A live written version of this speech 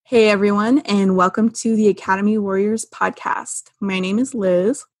Hey everyone, and welcome to the Academy Warriors podcast. My name is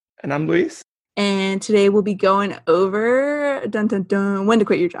Liz. And I'm Luis. And today we'll be going over when to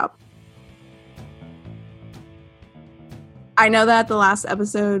quit your job. I know that the last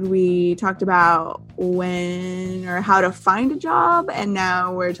episode we talked about when or how to find a job, and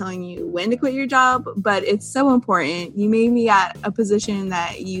now we're telling you when to quit your job, but it's so important. You may be at a position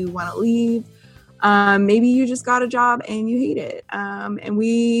that you want to leave. Maybe you just got a job and you hate it. And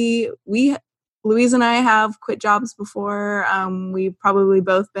we, Louise and I have quit jobs before. We've probably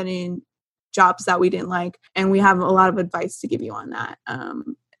both been in jobs that we didn't like, and we have a lot of advice to give you on that.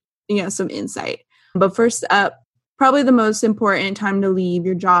 Some insight. But first up, probably the most important time to leave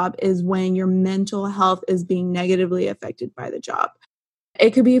your job is when your mental health is being negatively affected by the job.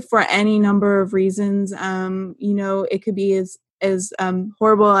 It could be for any number of reasons. It could be as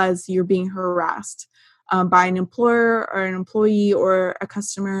horrible as you're being harassed by an employer or an employee or a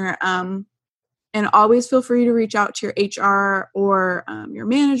customer. And always feel free to reach out to your HR or your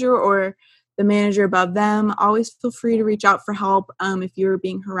manager or the manager above them. Always feel free to reach out for help if you're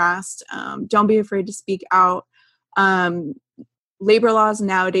being harassed. Don't be afraid to speak out. Labor laws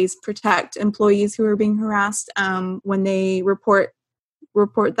nowadays protect employees who are being harassed. When they report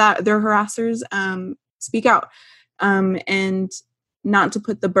that they're harassers, speak out. And not to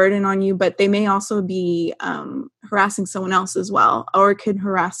put the burden on you, but they may also be harassing someone else as well, or could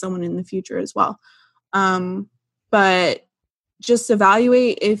harass someone in the future as well. But just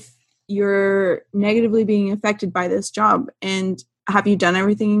evaluate if you're negatively being affected by this job, and have you done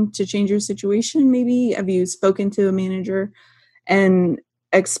everything to change your situation? Maybe have you spoken to a manager and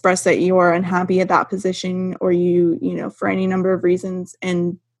expressed that you are unhappy at that position, or you for any number of reasons,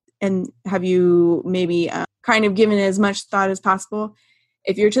 and have you maybe kind of given as much thought as possible?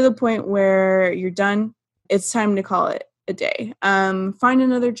 If you're to the point where you're done, it's time to call it a day. Find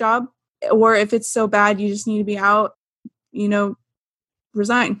another job, or if it's so bad you just need to be out,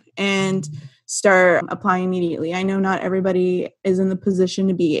 resign and start applying immediately. I know not everybody is in the position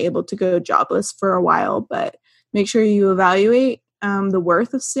to be able to go jobless for a while, but make sure you evaluate the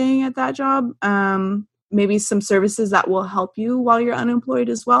worth of staying at that job. Maybe some services that will help you while you're unemployed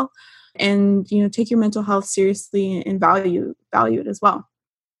as well. And, take your mental health seriously and value it as well.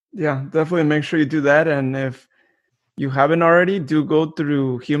 Yeah, definitely make sure you do that. And if you haven't already, do go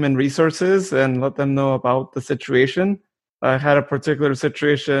through human resources and let them know about the situation. I had a particular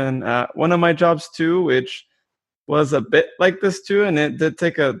situation at one of my jobs too, which was a bit like this too. And it did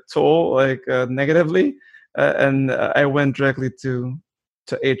take a toll, negatively. And I went directly to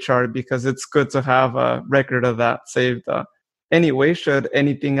HR because it's good to have a record of that saved. Anyway, should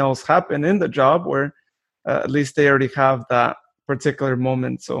anything else happen in the job, where at least they already have that particular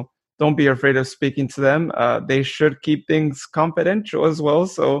moment. So don't be afraid of speaking to them. They should keep things confidential as well.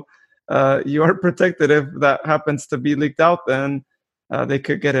 So you are protected. If that happens to be leaked out, then they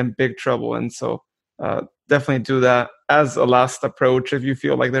could get in big trouble. And so definitely do that as a last approach if you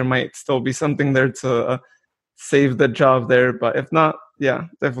feel like there might still be something there to save the job there. But if not, yeah,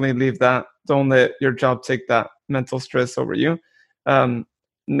 definitely leave that. Don't let your job take that mental stress over you.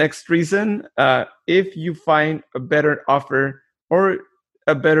 Next reason, if you find a better offer or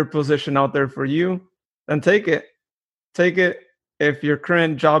a better position out there for you, then take it. Take it. If your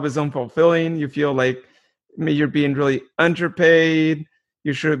current job is unfulfilling, you feel like maybe you're being really underpaid,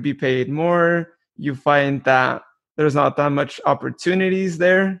 you should be paid more, you find that there's not that much opportunities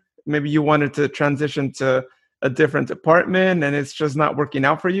there, maybe you wanted to transition to a different department and it's just not working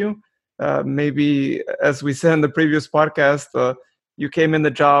out for you. Maybe, as we said in the previous podcast, you came in the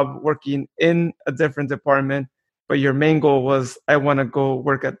job working in a different department, but your main goal was, I want to go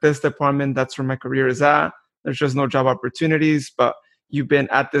work at this department. That's where my career is at. There's just no job opportunities, but you've been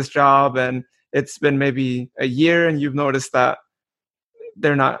at this job and it's been maybe a year and you've noticed that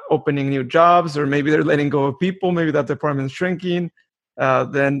they're not opening new jobs, or maybe they're letting go of people. Maybe that department's shrinking.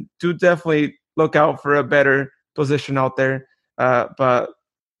 Then do definitely look out for a better position out there. But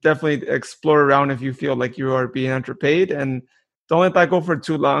definitely explore around if you feel like you are being underpaid, and don't let that go for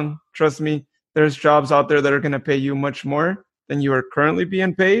too long. Trust me, there's jobs out there that are going to pay you much more than you are currently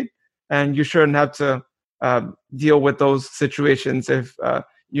being paid, and you shouldn't have to deal with those situations if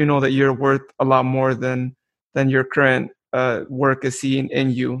you know that you're worth a lot more than your current work is seeing in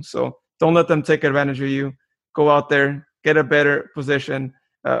you. So don't let them take advantage of you. Go out there, get a better position,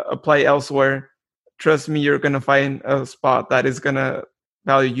 apply elsewhere. Trust me, you're going to find a spot that is going to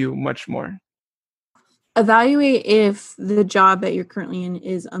value you much more. Evaluate if the job that you're currently in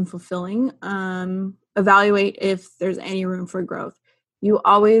is unfulfilling. Evaluate if there's any room for growth. You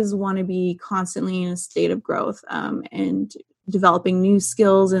always want to be constantly in a state of growth, and developing new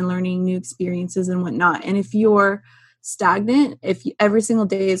skills and learning new experiences and whatnot. And if you're stagnant, if every single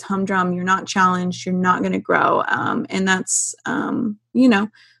day is humdrum, you're not challenged, you're not going to grow. And that's,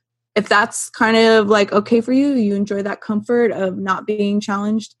 if that's kind of like okay for you, you enjoy that comfort of not being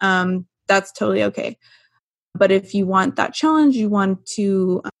challenged, that's totally okay. But if you want that challenge, you want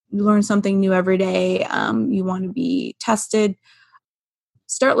to learn something new every day, you want to be tested,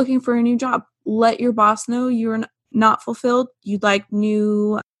 start looking for a new job. Let your boss know you're not fulfilled. You'd like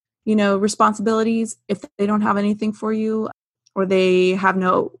new, responsibilities. If they don't have anything for you or they have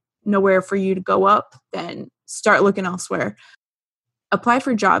nowhere for you to go up, then start looking elsewhere. Apply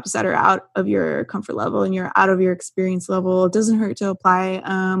for jobs that are out of your comfort level and you're out of your experience level. It doesn't hurt to apply.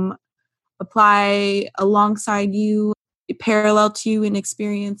 Apply alongside you, parallel to you in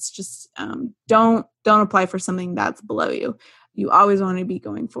experience. Just don't apply for something that's below you. You always want to be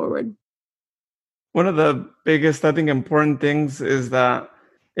going forward. One of the biggest, I think, important things is that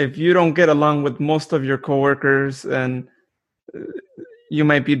if you don't get along with most of your coworkers and you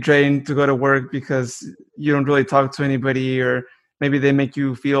might be drained to go to work because you don't really talk to anybody, or maybe they make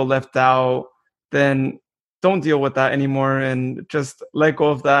you feel left out, then don't deal with that anymore and just let go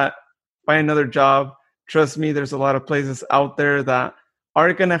of that. Find another job. Trust me, there's a lot of places out there that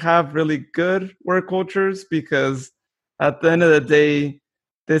are going to have really good work cultures, because at the end of the day,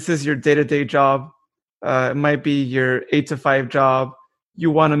 this is your day-to-day job. It might be your 8 to 5 job. You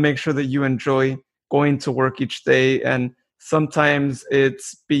want to make sure that you enjoy going to work each day. And sometimes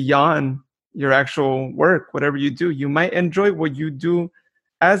it's beyond your actual work, whatever you do. You might enjoy what you do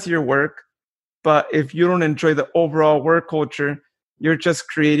as your work, but if you don't enjoy the overall work culture, you're just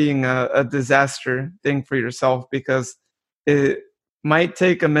creating a disaster thing for yourself, because it might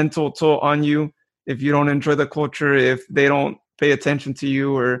take a mental toll on you if you don't enjoy the culture, if they don't pay attention to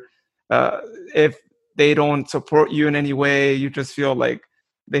you, or if they don't support you in any way. You just feel like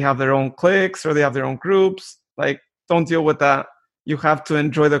they have their own cliques or they have their own groups. Like, don't deal with that. You have to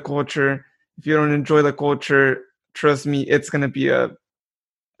enjoy the culture. If you don't enjoy the culture, trust me, it's going to be a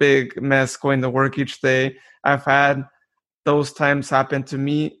big mess going to work each day. I've had those times happen to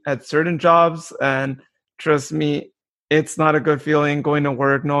me at certain jobs, and trust me, it's not a good feeling going to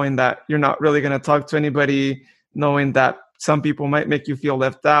work knowing that you're not really going to talk to anybody, knowing that some people might make you feel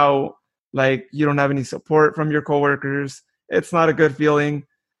left out, like you don't have any support from your coworkers. It's not a good feeling.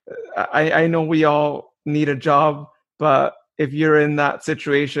 I know we all need a job, but if you're in that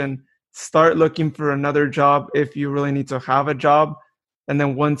situation, start looking for another job if you really need to have a job. And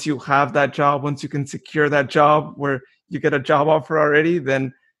then once you have that job, once you can secure that job where you get a job offer already,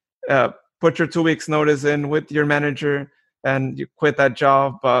 then put your 2 weeks notice in with your manager and you quit that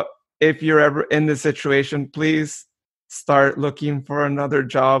job. But if you're ever in this situation, please start looking for another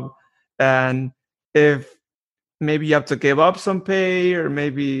job. And if maybe you have to give up some pay, or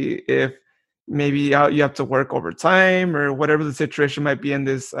maybe you have to work overtime, or whatever the situation might be in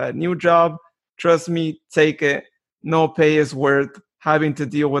this new job, trust me, take it. No pay is worth having to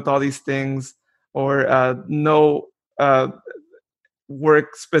deal with all these things, or no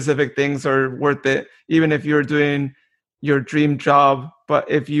work specific things are worth it, even if you're doing your dream job. But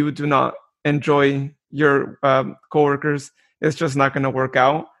if you do not enjoy your coworkers, it's just not going to work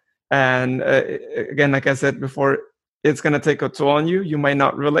out. And again, like I said before, it's going to take a toll on you. You might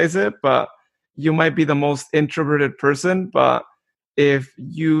not realize it, but you might be the most introverted person. But if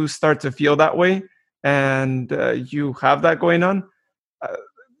you start to feel that way and you have that going on,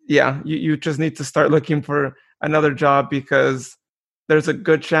 you just need to start looking for another job, because there's a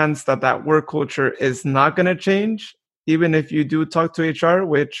good chance that that work culture is not going to change, even if you do talk to HR,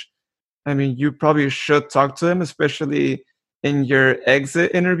 which, I mean, you probably should talk to them, especially in your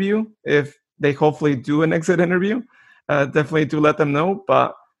exit interview. If they hopefully do an exit interview, definitely do let them know.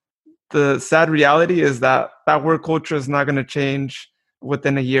 But the sad reality is that that work culture is not going to change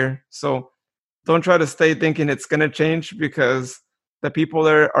within a year. So don't try to stay thinking it's going to change, because the people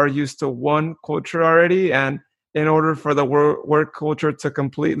there are used to one culture already. And in order for the work culture to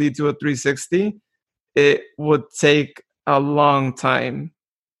completely do a 360, it would take a long time.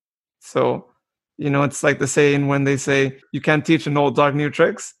 So, it's like the saying when they say you can't teach an old dog new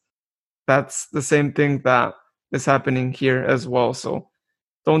tricks. That's the same thing that is happening here as well. So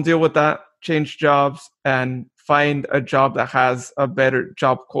don't deal with that. Change jobs and find a job that has a better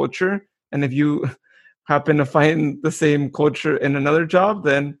job culture. And if you happen to find the same culture in another job,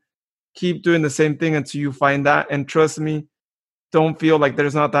 then keep doing the same thing until you find that. And trust me, don't feel like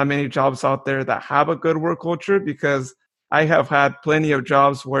there's not that many jobs out there that have a good work culture, because I have had plenty of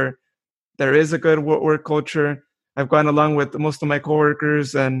jobs where there is a good work culture. I've gone along with most of my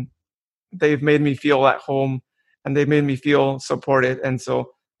coworkers and they've made me feel at home. and they made me feel supported. And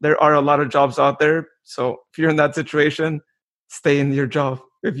so there are a lot of jobs out there. So if you're in that situation, stay in your job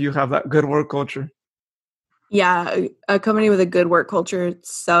if you have that good work culture. Yeah, a company with a good work culture,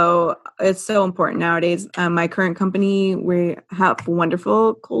 it's so important nowadays. My current company, we have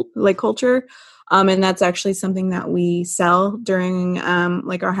wonderful culture, and that's actually something that we sell during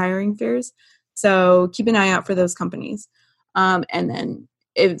like our hiring fairs. So keep an eye out for those companies, and then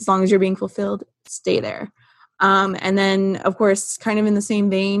as long as you're being fulfilled, stay there. And then, of course, kind of in the same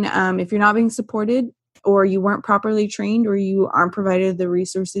vein, if you're not being supported, or you weren't properly trained, or you aren't provided the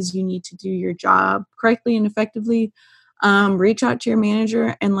resources you need to do your job correctly and effectively, reach out to your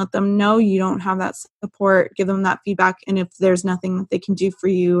manager and let them know you don't have that support. Give them that feedback. And if there's nothing that they can do for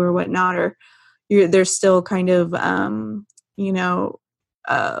you or whatnot, or they're still kind of,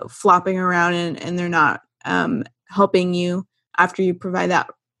 flopping around and they're not helping you after you provide that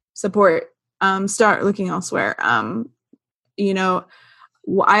support, start looking elsewhere.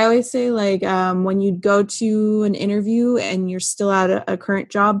 I always say, like, when you go to an interview and you're still at a current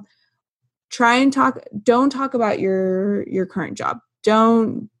job, don't talk about your current job.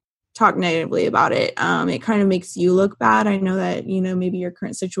 Don't talk negatively about it. It kind of makes you look bad. I know that, maybe your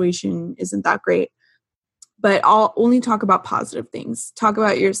current situation isn't that great, but I'll only talk about positive things. Talk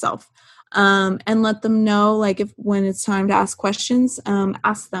about yourself. And let them know, like, when it's time to ask questions,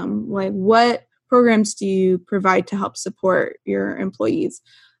 ask them, like, what programs do you provide to help support your employees?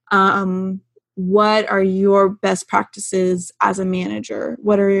 What are your best practices as a manager?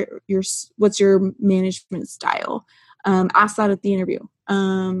 What's your management style? Ask that at the interview.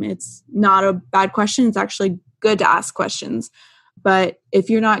 It's not a bad question. It's actually good to ask questions. But if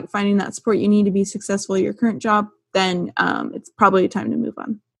you're not finding that support you need to be successful at your current job, then it's probably time to move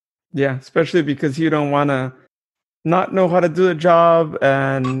on. Yeah, especially because you don't want to not know how to do the job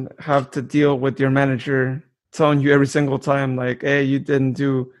and have to deal with your manager telling you every single time, like, hey, you didn't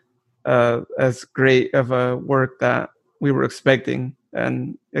do as great of a work that we were expecting.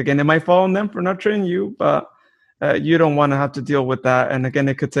 And again, it might fall on them for not training you, but you don't want to have to deal with that. And again,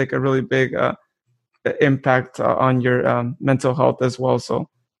 it could take a really big impact on your mental health as well. So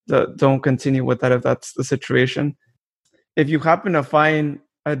don't continue with that if that's the situation. If you happen to find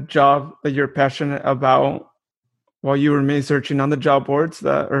a job that you're passionate about while you were maybe searching on the job boards,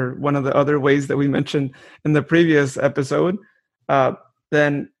 or one of the other ways that we mentioned in the previous episode,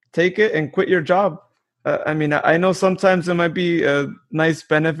 then take it and quit your job. I know sometimes it might be a nice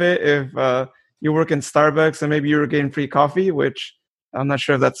benefit if you work in Starbucks and maybe you were getting free coffee, which I'm not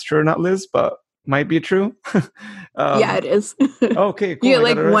sure if that's true or not, Liz, but might be true. Yeah, it is. Okay, cool. You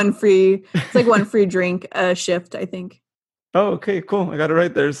get it's like one free drink a shift, I think. Oh, okay, cool. I got it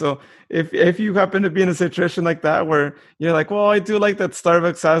right there. So if you happen to be in a situation like that where you're like, well, I do like that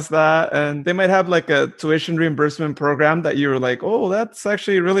Starbucks has that, and they might have like a tuition reimbursement program that you're like, oh, that's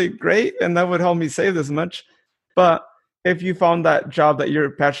actually really great, and that would help me save this much. But if you found that job that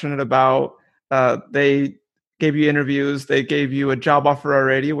you're passionate about, they gave you interviews, they gave you a job offer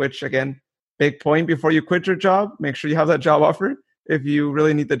already, which again, big point before you quit your job, make sure you have that job offer if you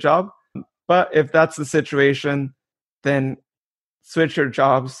really need the job. But if that's the situation, then switch your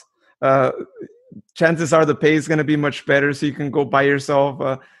jobs. Chances are the pay is going to be much better, so you can go buy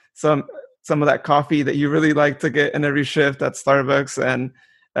yourself some of that coffee that you really like to get in every shift at Starbucks, and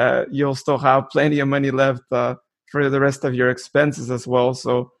you'll still have plenty of money left for the rest of your expenses as well.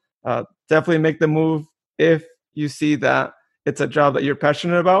 So definitely make the move if you see that it's a job that you're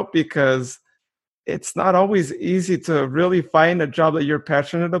passionate about, because it's not always easy to really find a job that you're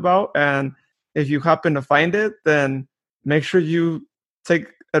passionate about. And if you happen to find it, then make sure you take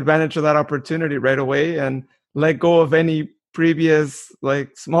advantage of that opportunity right away and let go of any previous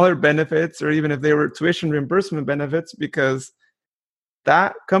like smaller benefits, or even if they were tuition reimbursement benefits, because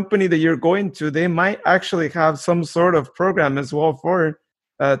that company that you're going to, they might actually have some sort of program as well for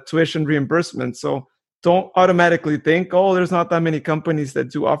tuition reimbursement. So don't automatically think, oh, there's not that many companies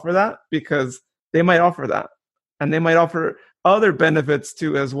that do offer that, because they might offer that, and they might offer other benefits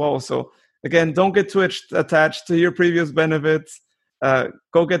too as well. So again, don't get too attached to your previous benefits.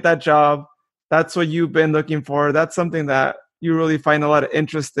 Go get that job. That's what you've been looking for. That's something that you really find a lot of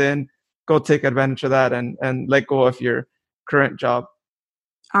interest in. Go take advantage of that and let go of your current job.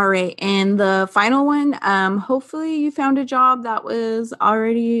 All right. And the final one, hopefully you found a job that was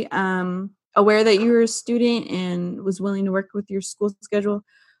already aware that you were a student and was willing to work with your school schedule.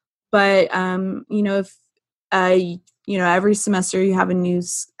 But, if every semester you have a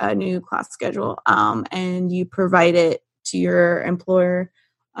new class schedule, and you provide it to your employer,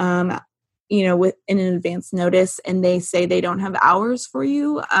 with an advance notice, and they say they don't have hours for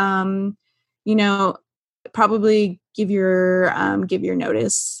you, probably give your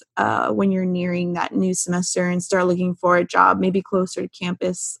notice when you're nearing that new semester and start looking for a job, maybe closer to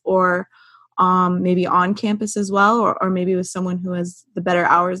campus or maybe on campus as well, or maybe with someone who has the better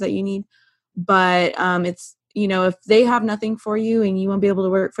hours that you need. But it's, if they have nothing for you and you won't be able to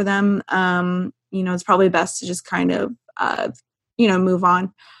work for them, it's probably best to just kind of, move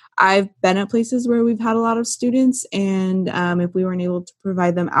on. I've been at places where we've had a lot of students, and if we weren't able to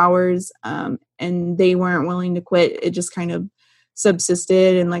provide them hours and they weren't willing to quit, it just kind of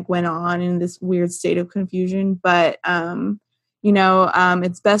subsisted and like went on in this weird state of confusion. But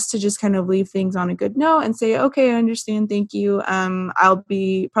it's best to just kind of leave things on a good note and say, okay, I understand, thank you. I'll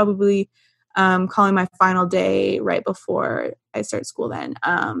be probably calling my final day right before I start school then,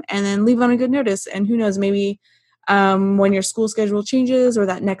 and then leave on a good notice. And who knows, maybe when your school schedule changes or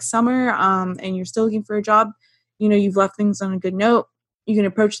that next summer and you're still looking for a job, you've left things on a good note. You can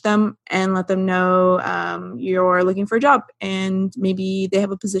approach them and let them know you're looking for a job and maybe they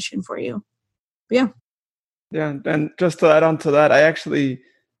have a position for you. But yeah. Yeah, and just to add on to that, I actually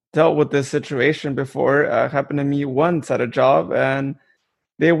dealt with this situation before. It happened to me once at a job, and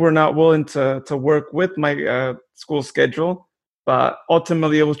they were not willing to work with my school schedule. But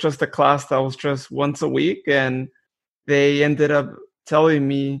ultimately, it was just a class that was just once a week, and they ended up telling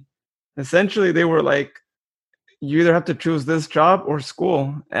me, essentially, they were like, you either have to choose this job or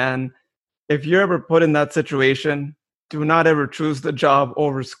school. And if you're ever put in that situation, do not ever choose the job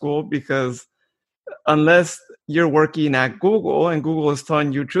over school, because unless you're working at Google and Google is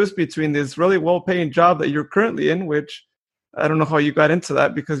telling you choose between this really well-paying job that you're currently in, which I don't know how you got into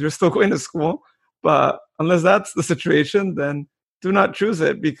that because you're still going to school, but unless that's the situation, then do not choose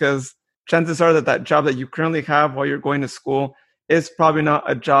it, because chances are that job that you currently have while you're going to school is probably not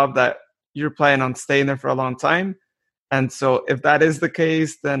a job that you're planning on staying there for a long time. And so if that is the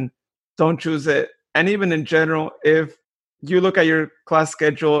case, then don't choose it. And even in general, if you look at your class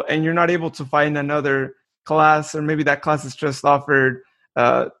schedule and you're not able to find another class, or maybe that class is just offered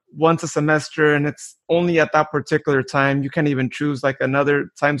once a semester and it's only at that particular time, you can't even choose like another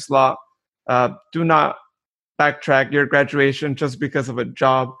time slot. Do not backtrack your graduation just because of a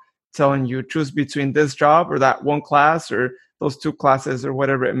job telling you choose between this job or that one class or those two classes or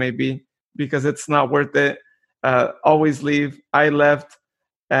whatever it may be, because it's not worth it. Always leave. I left,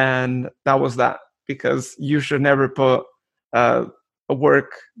 and that was that, because you should never put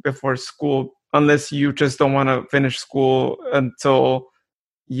work before school unless you just don't want to finish school until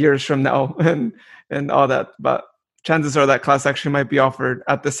years from now and all that. But chances are that class actually might be offered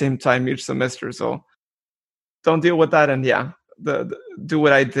at the same time each semester. So don't deal with that. And do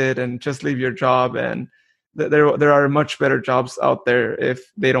what I did and just leave your job. And there are much better jobs out there if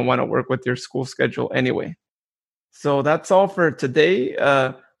they don't want to work with your school schedule anyway. So that's all for today.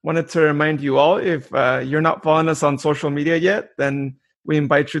 Wanted to remind you all, if you're not following us on social media yet, then we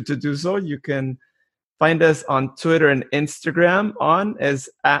invite you to do so. You can find us on Twitter and Instagram as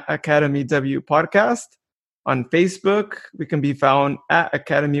 @AcademyW Podcast. On Facebook, we can be found at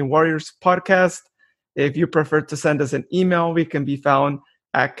Academy Warriors Podcast. If you prefer to send us an email, we can be found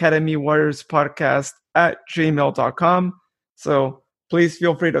at academywarriorspodcast@gmail.com. So please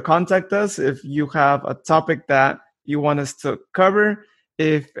feel free to contact us if you have a topic that you want us to cover.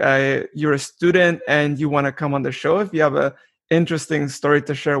 If you're a student and you want to come on the show, if you have an interesting story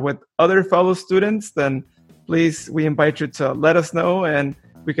to share with other fellow students, then please, we invite you to let us know and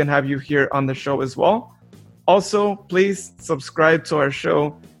we can have you here on the show as well. Also, please subscribe to our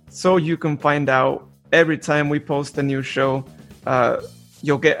show so you can find out every time we post a new show.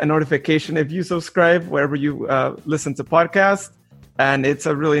 You'll get a notification if you subscribe wherever you listen to podcasts. And it's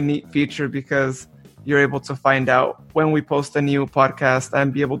a really neat feature because you're able to find out when we post a new podcast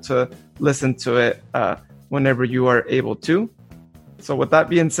and be able to listen to it whenever you are able to. So with that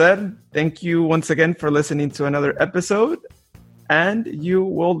being said, thank you once again for listening to another episode. And you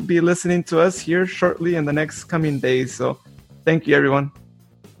will be listening to us here shortly in the next coming days. So thank you, everyone.